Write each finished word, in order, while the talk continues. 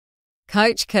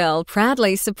Coach Curl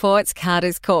proudly supports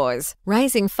Carter's cause,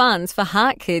 raising funds for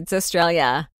Heart Kids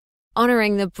Australia,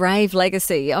 honouring the brave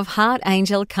legacy of Heart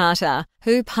Angel Carter,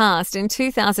 who passed in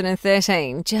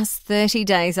 2013, just 30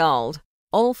 days old.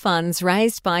 All funds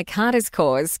raised by Carter's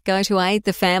cause go to aid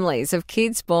the families of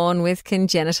kids born with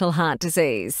congenital heart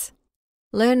disease.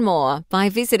 Learn more by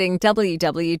visiting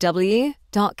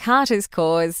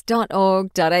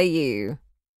www.carterscause.org.au.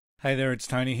 Hey there, it's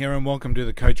Tony here and welcome to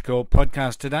the Coach Call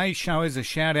podcast. Today's show is a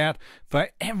shout out for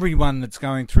everyone that's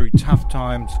going through tough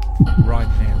times right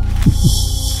now.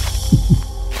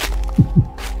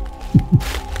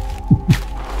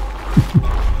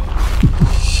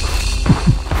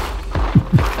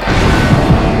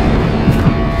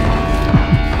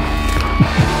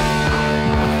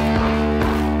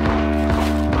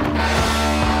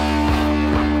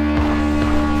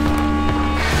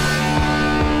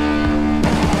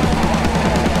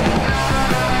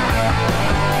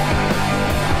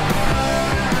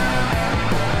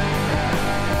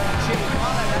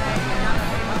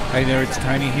 Hey there, it's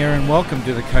Tony here and welcome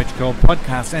to the Coach Call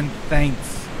podcast and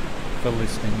thanks for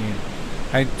listening in.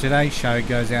 Hey, today's show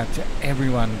goes out to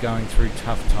everyone going through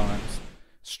tough times,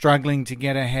 struggling to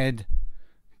get ahead,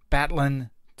 battling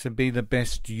to be the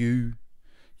best you.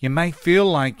 You may feel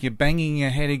like you're banging your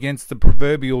head against the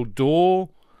proverbial door,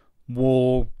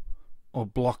 wall, or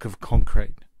block of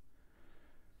concrete.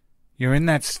 You're in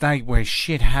that state where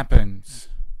shit happens.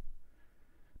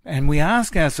 And we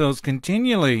ask ourselves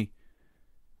continually,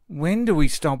 when do we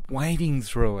stop wading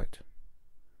through it?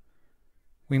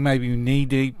 We may be knee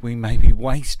deep, we may be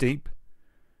waist deep,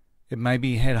 it may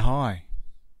be head high.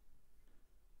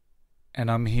 And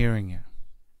I'm hearing you.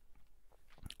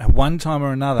 At one time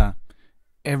or another,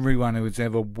 everyone who has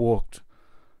ever walked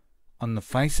on the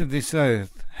face of this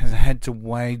earth has had to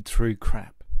wade through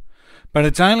crap. But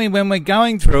it's only when we're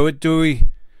going through it do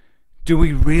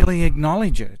we really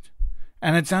acknowledge it.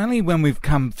 And it's only when we've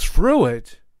come through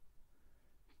it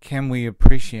can we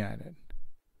appreciate it.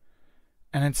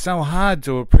 And it's so hard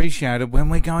to appreciate it when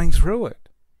we're going through it.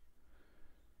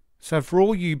 So for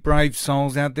all you brave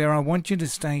souls out there, I want you to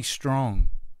stay strong.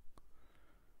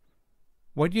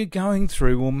 What you're going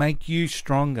through will make you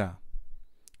stronger.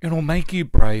 It'll make you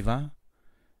braver.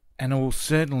 And it will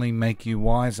certainly make you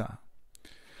wiser.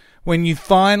 When you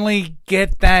finally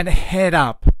get that head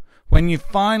up, when you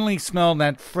finally smell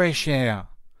that fresh air,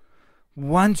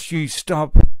 once you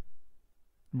stop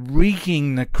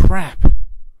reeking the crap,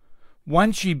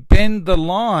 once you bend the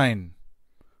line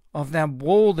of that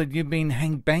wall that you've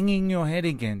been banging your head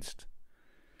against,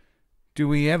 do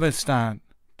we ever start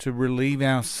to relieve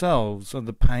ourselves of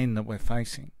the pain that we're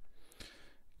facing?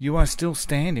 You are still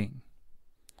standing.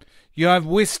 You have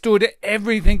withstood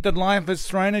everything that life has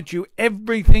thrown at you,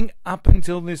 everything up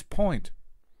until this point.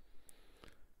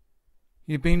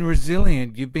 You've been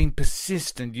resilient, you've been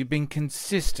persistent, you've been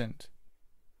consistent.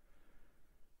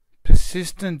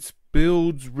 Persistence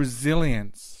builds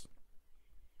resilience.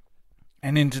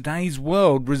 And in today's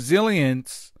world,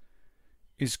 resilience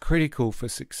is critical for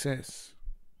success.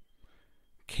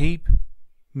 Keep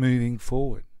moving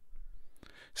forward.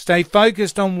 Stay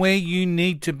focused on where you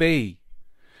need to be.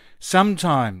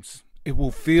 Sometimes it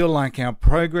will feel like our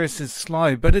progress is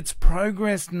slow, but it's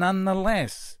progress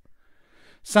nonetheless.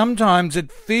 Sometimes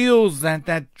it feels that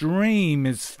that dream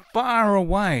is far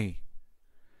away,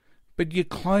 but you're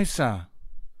closer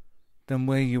than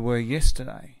where you were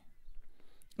yesterday.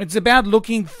 It's about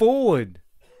looking forward.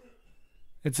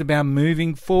 It's about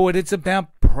moving forward. It's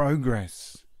about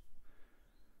progress.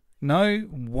 Know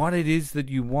what it is that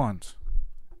you want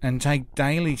and take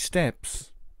daily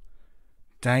steps,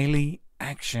 daily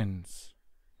actions.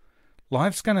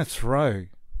 Life's going to throw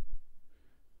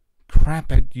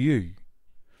crap at you.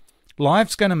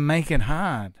 Life's going to make it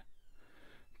hard.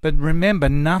 But remember,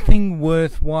 nothing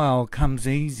worthwhile comes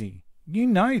easy. You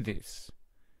know this.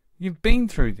 You've been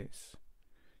through this.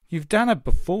 You've done it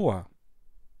before.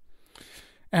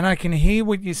 And I can hear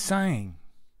what you're saying.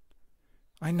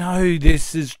 I know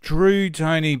this is true,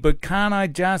 Tony, but can't I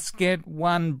just get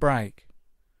one break?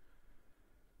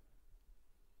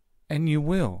 And you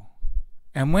will.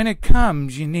 And when it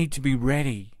comes, you need to be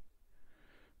ready.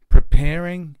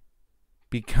 Preparing,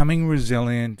 becoming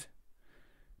resilient,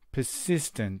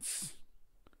 persistence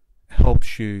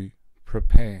helps you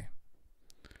prepare.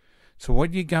 So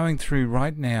what you're going through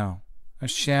right now, a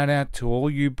shout out to all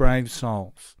you brave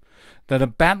souls that are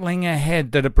battling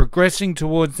ahead, that are progressing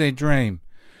towards their dream.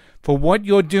 For what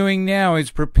you're doing now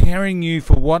is preparing you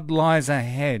for what lies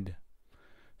ahead.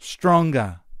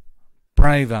 Stronger,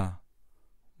 braver,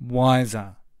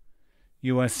 wiser.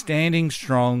 You are standing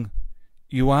strong.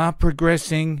 You are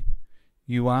progressing.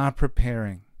 you are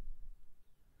preparing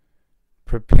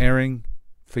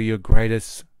for your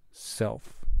greatest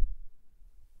self.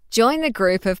 Join the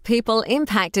group of people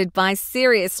impacted by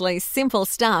seriously simple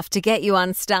stuff to get you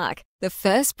unstuck. The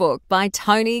first book by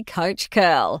Tony Coach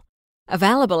Curl.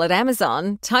 Available at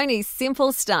Amazon, Tony's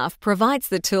Simple Stuff provides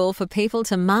the tool for people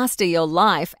to master your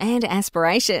life and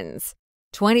aspirations.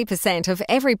 20% of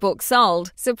every book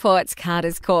sold supports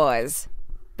Carter's cause.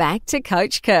 Back to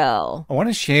Coach Curl. I want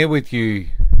to share with you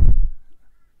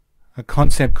a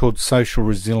concept called social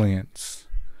resilience.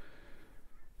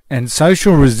 And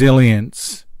social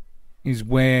resilience is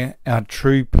where our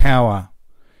true power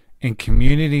in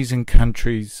communities and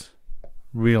countries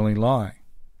really lie.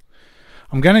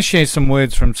 I'm going to share some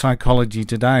words from Psychology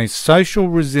Today. Social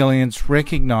resilience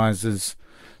recognizes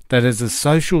that as a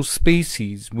social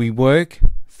species, we work,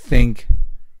 think,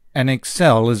 and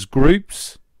excel as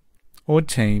groups or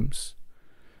teams,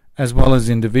 as well as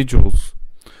individuals.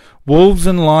 Wolves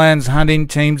and lions hunt in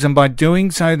teams, and by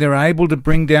doing so, they're able to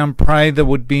bring down prey that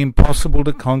would be impossible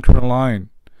to conquer alone.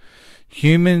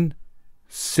 Human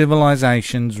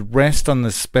civilizations rest on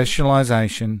the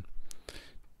specialization,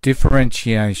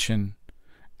 differentiation,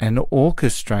 and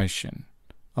orchestration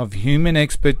of human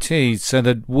expertise so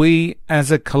that we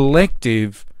as a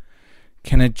collective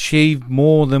can achieve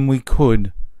more than we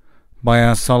could by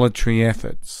our solitary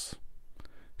efforts.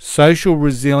 Social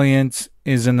resilience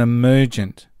is an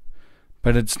emergent,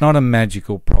 but it's not a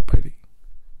magical property.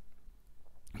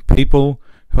 People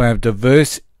who have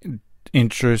diverse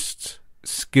interests,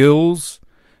 skills,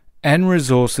 and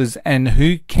resources, and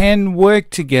who can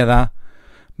work together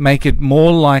make it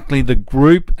more likely the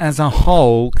group as a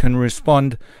whole can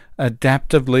respond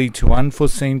adaptively to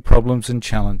unforeseen problems and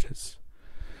challenges.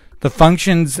 The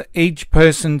functions each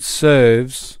person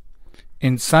serves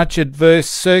in such adverse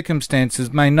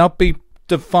circumstances may not be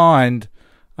defined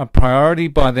a priority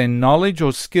by their knowledge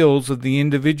or skills of the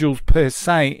individuals per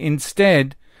se.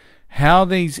 Instead, how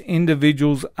these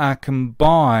individuals are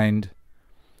combined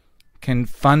can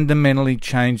fundamentally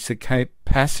change the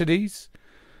capacities,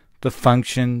 the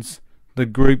functions the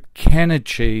group can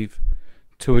achieve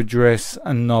to address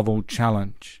a novel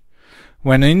challenge.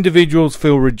 When individuals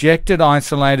feel rejected,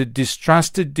 isolated,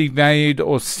 distrusted, devalued,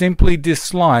 or simply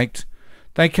disliked,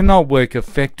 they cannot work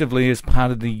effectively as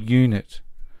part of the unit,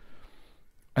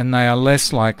 and they are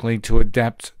less likely to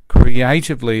adapt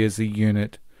creatively as a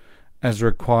unit as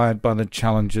required by the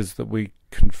challenges that we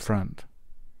confront.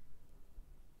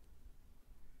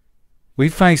 We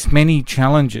face many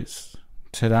challenges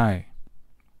today.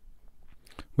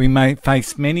 We may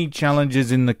face many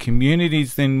challenges in the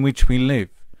communities in which we live.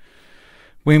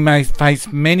 We may face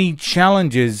many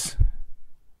challenges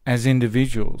as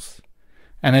individuals.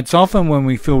 And it's often when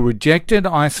we feel rejected,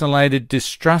 isolated,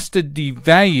 distrusted,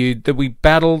 devalued that we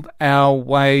battled our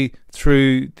way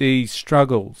through these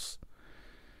struggles.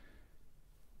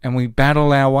 And we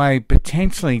battle our way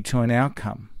potentially to an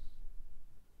outcome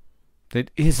that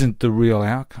isn't the real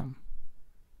outcome.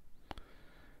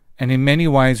 And in many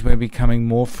ways, we're becoming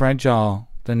more fragile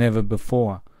than ever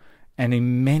before. And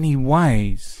in many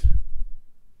ways,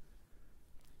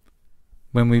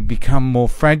 when we become more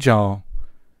fragile,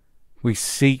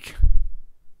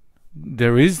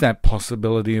 there is that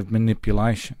possibility of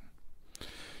manipulation.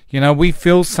 We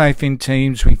feel safe in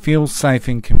teams, we feel safe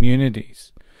in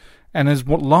communities. And as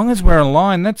long as we're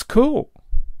aligned, that's cool.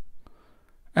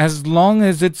 As long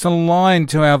as it's aligned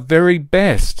to our very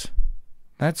best,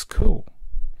 that's cool.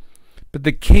 But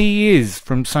the key is,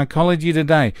 from Psychology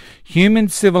Today, human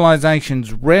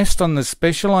civilizations rest on the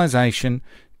specialization,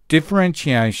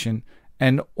 differentiation,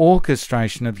 and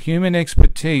orchestration of human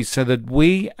expertise so that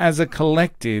we as a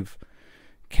collective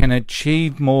can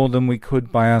achieve more than we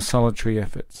could by our solitary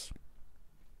efforts.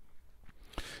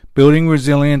 Building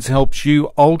resilience helps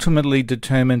you ultimately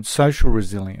determine social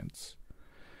resilience.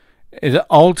 It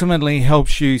ultimately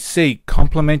helps you seek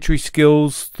complementary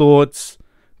skills, thoughts,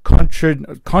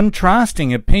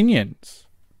 contrasting opinions.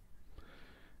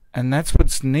 And that's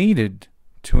what's needed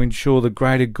to ensure the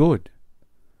greater good.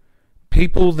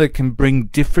 People that can bring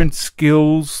different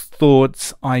skills,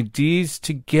 thoughts, ideas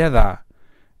together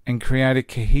and create a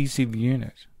cohesive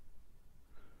unit.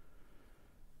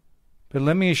 But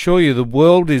let me assure you, the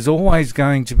world is always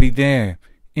going to be there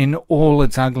in all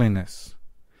its ugliness.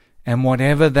 And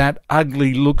whatever that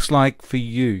ugly looks like for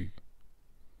you.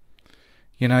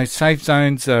 Safe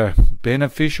zones are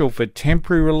beneficial for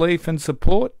temporary relief and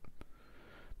support,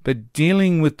 but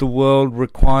dealing with the world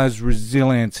requires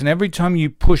resilience. And every time you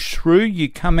push through, you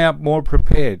come out more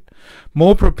prepared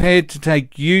to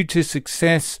take you to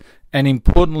success, and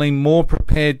importantly, more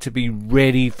prepared to be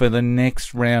ready for the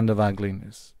next round of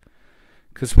ugliness.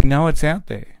 because we know it's out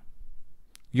there.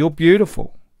 You're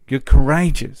beautiful. You're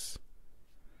courageous.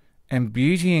 And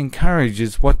beauty and courage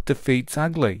is what defeats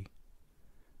ugly.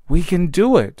 We can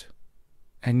do it.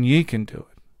 And you can do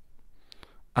it.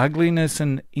 Ugliness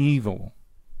and evil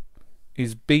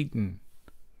is beaten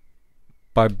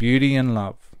by beauty and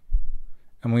love.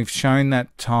 And we've shown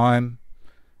that time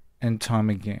and time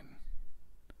again.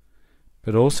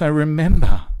 But also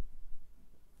remember,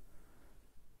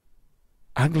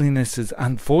 ugliness is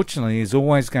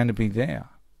always going to be there.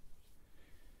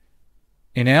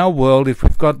 In our world, if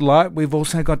we've got light, we've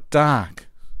also got dark.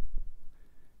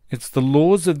 It's the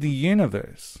laws of the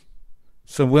universe.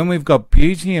 So when we've got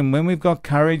beauty and when we've got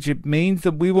courage, it means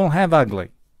that we will have ugly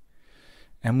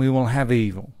and we will have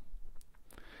evil.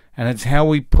 And it's how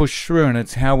we push through, and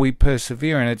it's how we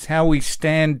persevere, and it's how we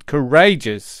stand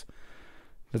courageous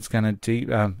that's going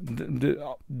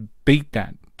to beat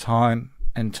that time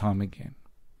and time again.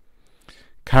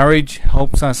 Courage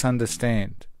helps us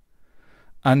understand.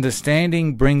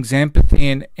 Understanding brings empathy,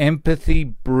 and empathy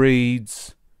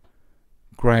breeds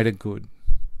greater good.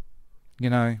 You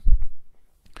know,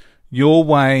 your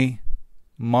way,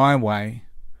 my way,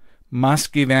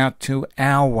 must give out to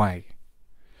our way.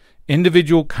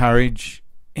 Individual courage,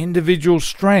 individual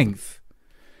strength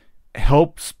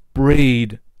helps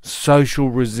breed social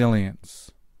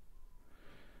resilience.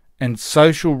 And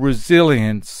social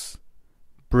resilience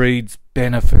breeds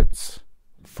benefits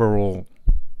for all.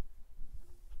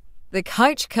 The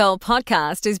Coach Curl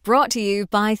podcast is brought to you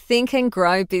by Think and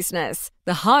Grow Business,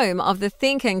 the home of the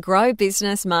Think and Grow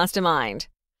Business Mastermind.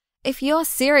 If you're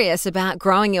serious about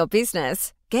growing your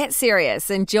business, get serious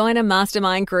and join a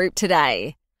mastermind group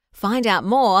today. Find out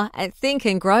more at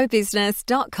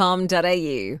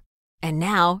thinkandgrowbusiness.com.au. And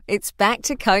now it's back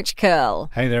to Coach Curl.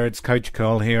 Hey there, it's Coach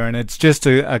Curl here, and it's just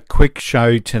a quick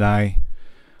show today.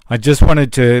 I just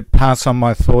wanted to pass on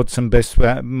my thoughts and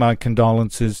my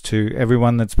condolences to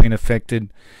everyone that's been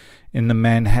affected in the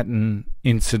Manhattan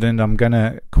incident. I'm going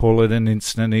to call it an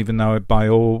incident, even though it by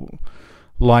all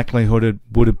likelihood it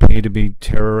would appear to be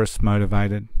terrorist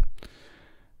motivated.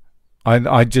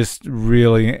 I just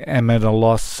really am at a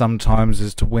loss sometimes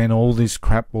as to when all this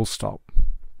crap will stop.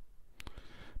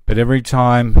 But every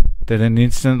time that an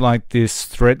incident like this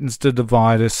threatens to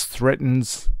divide us,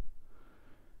 threatens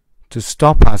to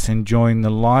stop us enjoying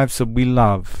the lives that we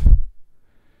love,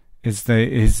 is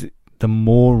the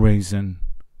more reason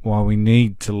why we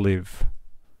need to live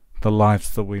the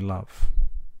lives that we love.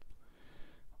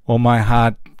 All my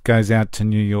heart goes out to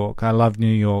New York. I love New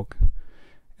York.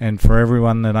 And for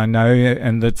everyone that I know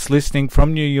and that's listening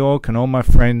from New York, and all my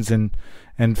friends and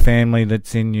family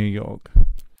that's in New York,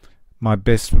 my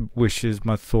best wishes,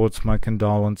 my thoughts, my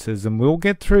condolences, and we'll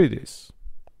get through this.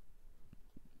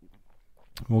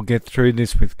 We'll get through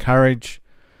this with courage.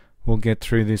 We'll get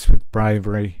through this with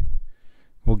bravery.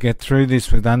 We'll get through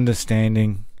this with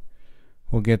understanding.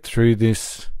 We'll get through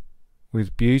this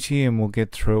with beauty, and we'll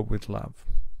get through it with love.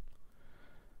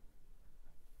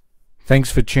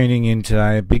 Thanks for tuning in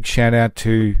today. A big shout out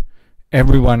to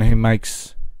everyone who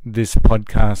makes this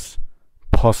podcast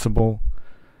possible.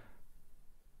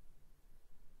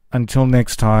 Until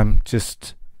next time,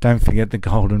 just don't forget the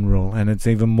golden rule, and it's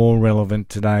even more relevant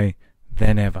today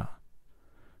than ever.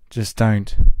 Just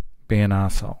don't be an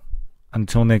arsehole.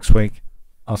 Until next week,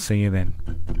 I'll see you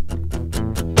then.